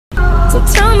So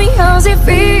tell me, how's it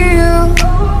feel?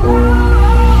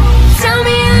 Tell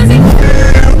me, how's it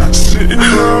feel? Sitting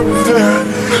up there,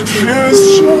 feeling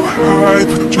so high,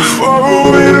 but you're far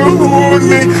away to hold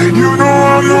me. You know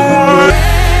I'm the one.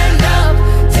 Stand up,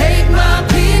 take my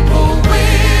people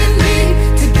with me.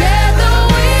 Together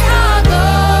we are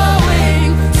going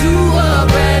to a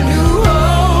brand new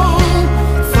home,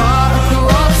 far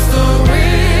across the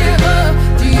river.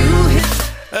 Do you hear?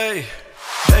 Hey,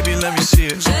 baby, let me see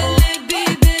it. Jalebi,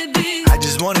 baby. I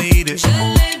just wanna eat it.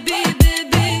 Jalebi,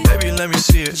 baby. Baby, let me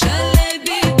see it.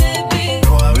 Jalebi, baby.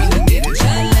 Oh, I really need it.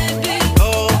 Jalebi,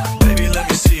 Oh, baby, let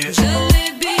me see it.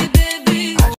 jalebi,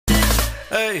 baby.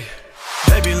 Hey,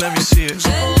 baby, let me see it.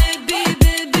 Jalebi,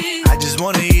 baby. I just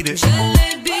wanna eat it.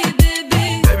 Jalebi,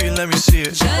 baby. Baby, let me see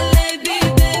it. Jalebi,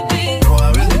 baby. Oh, I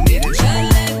really need it.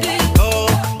 Jalebi, Oh,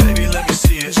 baby, let me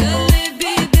see it.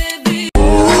 jalebi, baby.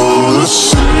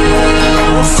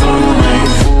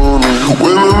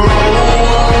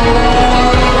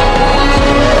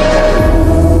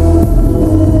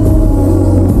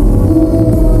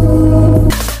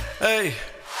 Hey,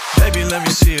 baby, let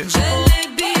me see it.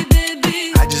 Jalebi,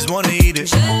 baby. I just wanna eat it.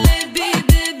 Jalebi,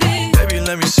 baby. Baby,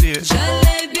 let me see it.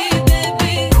 Jalebi,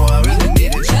 baby. Oh, I really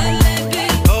need it. Jalebi,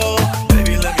 Oh,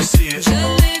 baby, let me see it.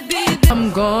 jalebi.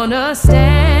 I'm gonna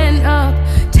stand up,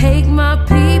 take my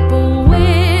people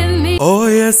with me. Oh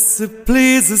yes,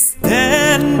 please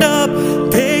stand up,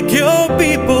 take your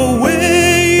people with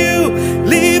you.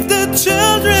 Leave the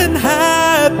children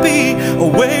happy,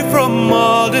 away from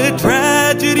all the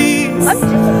tragedies.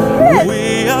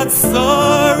 We are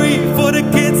sorry for the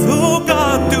kids who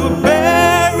got to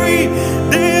bury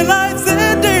their lives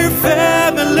and their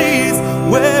families.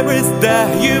 Where is the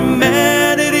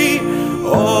humanity?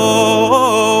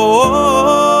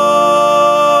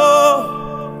 Oh,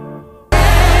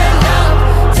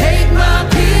 Take my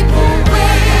people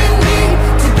with me.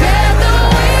 Together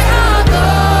we are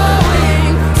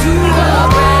going to a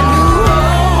brand new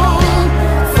home,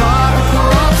 far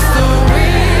across the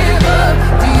river.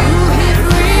 Do you hear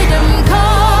freedom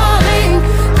calling,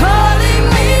 calling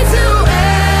me to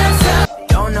answer?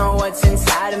 Don't know what's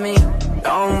inside of me.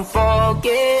 Don't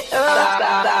forget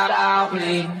about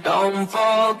me. Don't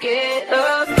forget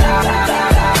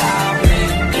about me.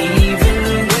 Even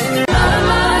when Out of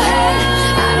my head,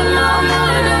 out of my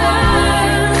mind,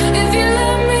 if you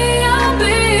let me, I'll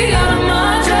be out of my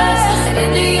dress,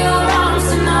 into your arms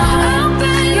tonight. I'll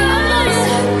bet your nights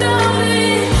without me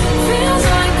feels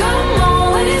like I'm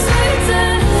always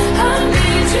waiting. I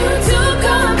need you to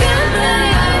come get me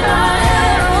out of my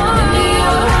head, into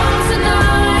your arms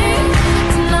tonight,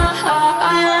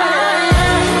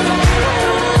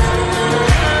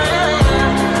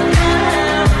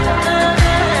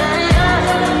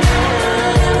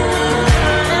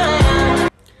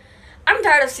 I'm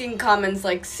tired of seeing comments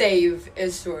like save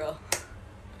Israel.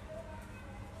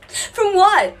 From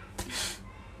what?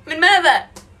 من ماذا?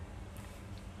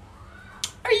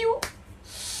 Are you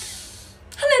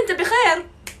هل أنت بخير?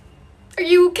 Are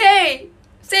you okay?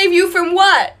 Save you from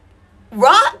what?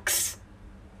 Rocks?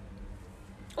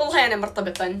 والله أنا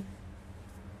مرتبطا.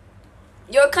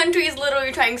 Your country is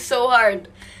literally trying so hard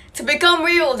to become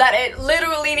real that it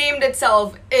literally named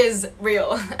itself is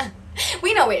real.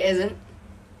 We know it isn't.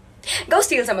 Go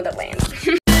steal some of the land.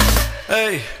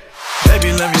 hey,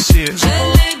 baby, let me see it.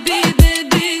 Jalebi,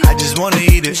 baby. I just wanna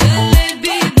eat it.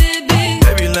 Jalebi, baby.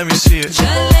 Baby, let me see it.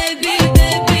 Jalebi,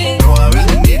 baby. Oh, I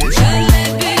really need it.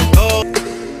 Jalebi. Oh.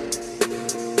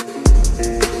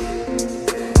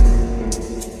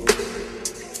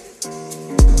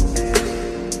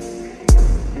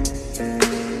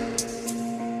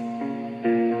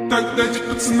 Так дайте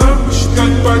пацанам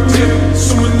посчитать потери.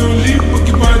 Суммы нули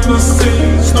погибают на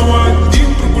сцене. Снова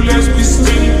один прогуляюсь без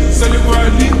тени.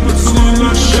 Заливаю лик, поцелуй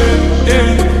на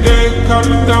шее. Эй, как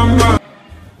там?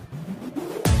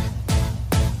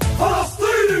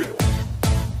 Фласстини!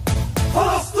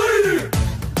 Фласстини!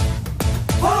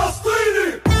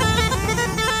 Фласстини!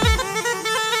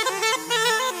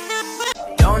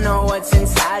 don't know what's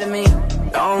inside of me.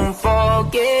 Don't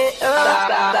forget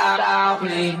about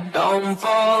me. Don't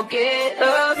forget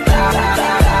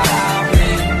about me.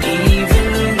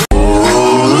 Even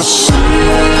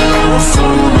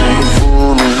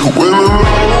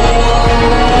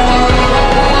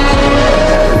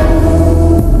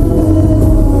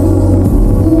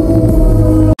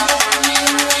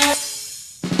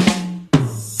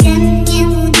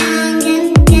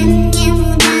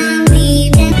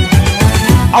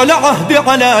على عهدي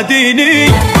على ديني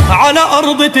على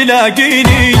أرض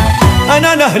تلاقيني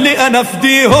أنا لأهلي أنا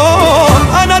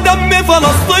فديهم أنا دمي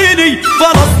فلسطيني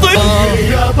فلسطيني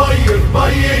يا باير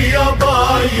باير يا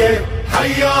باير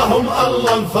حياهم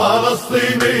الله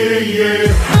الفلسطينية.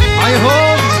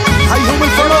 حيهم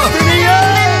الفلسطينية.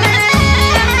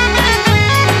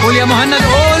 قول يا مهند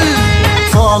قول.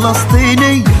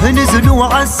 فلسطيني نزلوا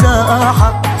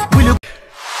عالساحة.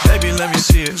 Baby, let me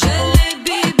see it.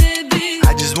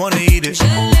 I just wanna eat it.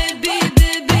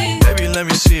 Baby, let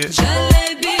me see it.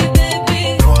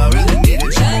 Oh, I really need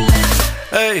it.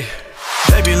 Hey,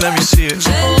 baby, let me see it.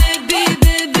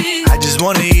 I just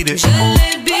wanna eat it.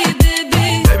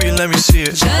 Baby, let me see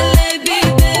it.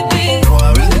 Oh, I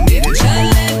really need it.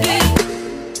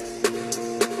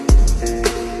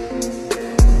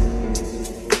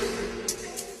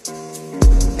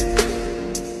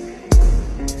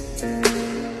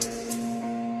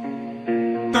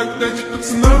 Так дайте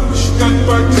пацанам посчитать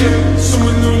потери.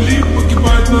 Суммы нули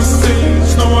погибают на сцене.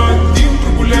 Снова один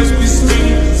прогуляюсь без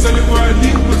тени. Заливаю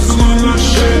лик, поцелуй на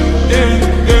шею. Эй,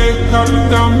 эй, карты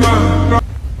дома.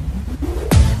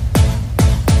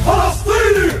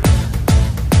 فلسطيني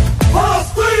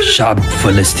فلسطيني. شعب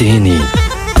فلسطيني.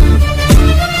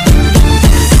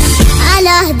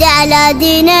 أنا أهدي على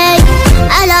ديني،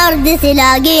 على أرضي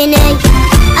تلاقيني.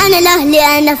 أنا لأهلي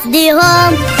أنا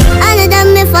أفديهم، أنا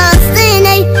دمي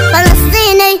فلسطيني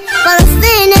فلسطيني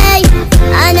فلسطيني.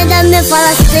 أنا دمي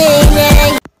فلسطيني.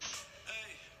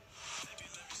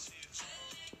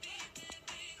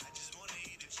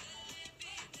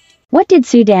 What did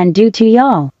Sudan do to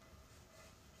y'all?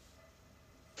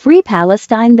 Free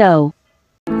Palestine though.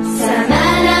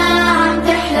 سمانا عم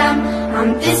تحلم، عم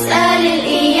تسأل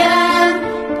الأيام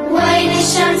وين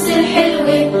الشمس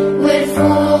الحلوة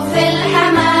ورفوف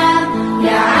الحمام.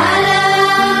 يا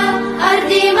عالم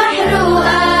أرضي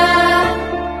محروقة،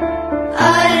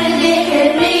 أرضي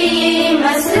حرية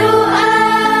مسروقة،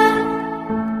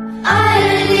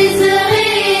 أرضي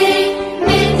صغيرة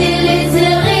مثل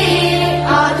صغيرة.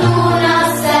 أعطونا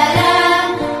السلام،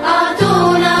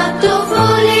 أعطونا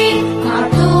الطفولة،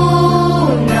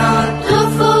 أعطونا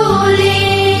الطفولة،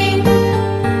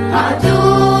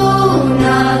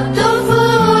 أعطونا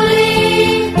الطفولة،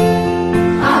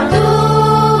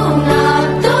 أعطونا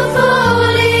الطفولة،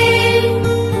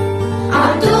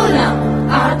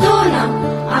 أعطونا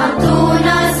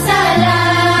أعطونا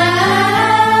السلام.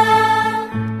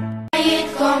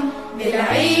 عيدكم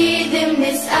بالعيد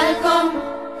بنسألكم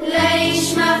ليش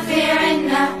ما في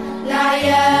عنا لا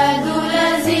عياد ولا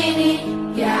زينة.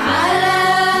 يا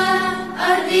عالم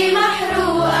أرضي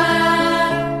محروقة،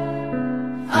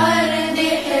 أرضي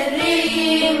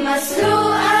حرية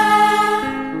مسروقة.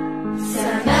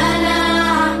 سمانا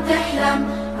عم تحلم،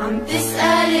 عم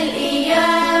تسأل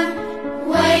الأيام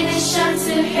وين الشمس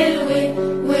الحلوة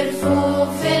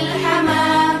ورفوف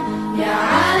الحمام. يا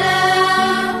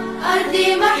عالم أرضي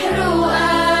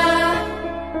محروقة،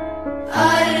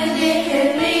 أرضي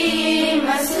حرية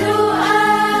مسروقة،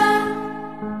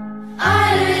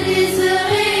 أرضي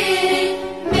صغيرة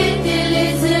مثل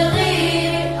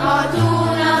صغيرة.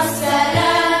 أعطونا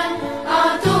السلام،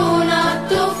 أعطونا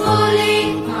الطفولة،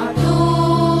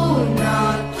 أعطونا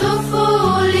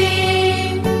الطفولة.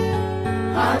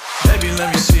 Baby, let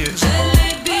me see it.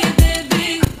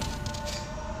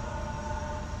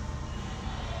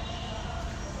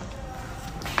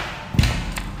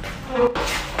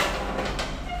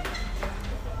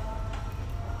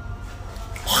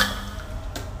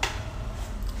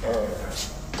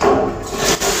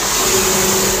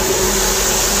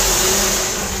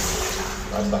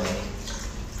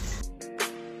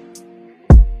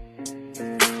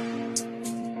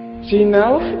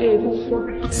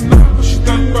 Пацанам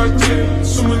посчитать потери.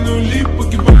 Суммы нули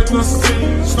погибают на сцене.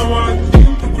 Снова один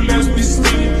прогуляюсь без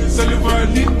тени. Заливаю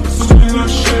лик, поцелуй на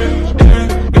шею.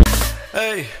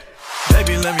 Hey,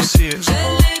 baby, let me see it.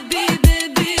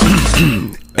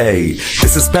 Hey,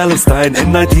 this is Palestine in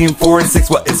 1946,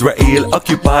 while Israel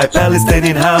occupied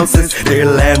Palestinian houses, their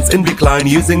lands in decline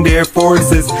using their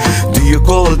forces. Do you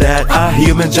call that a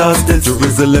human justice?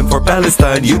 Jerusalem for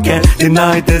Palestine, you can't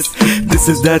deny this. This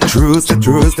is the truth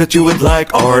that you would like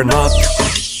or not.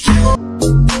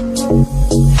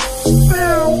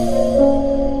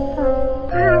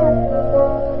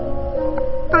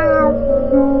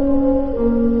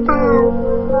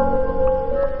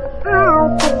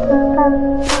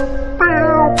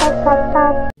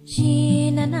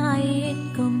 جينا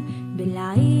نعيدكم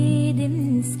بالعيد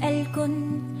بنسألكن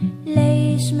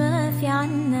ليش ما في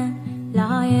عنا لا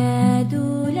عياد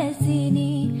ولا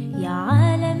زينة. يا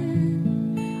عالم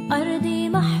أرضي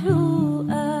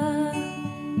محروقة،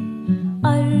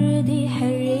 أرضي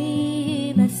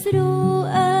حرية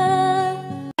مسروقة.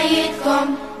 عيدكم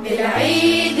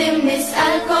بالعيد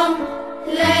بنسألكم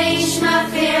ليش ما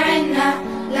في عنا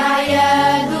لا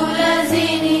عياد ولا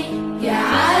زينة. يا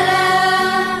عالم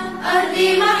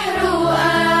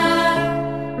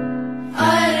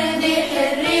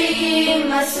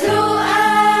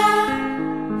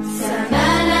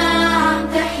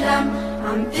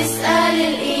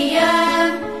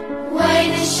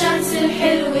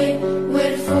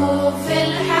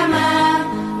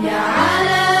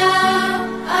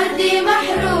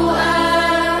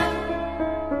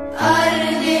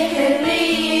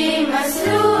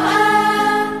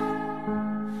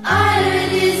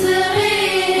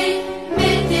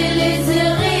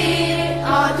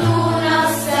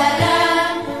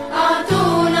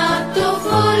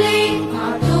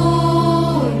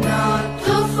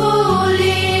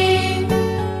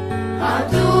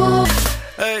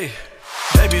Hey,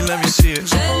 baby, let me see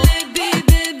it.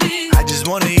 I just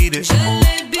wanna eat it.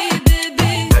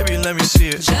 Baby, let me see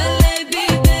it.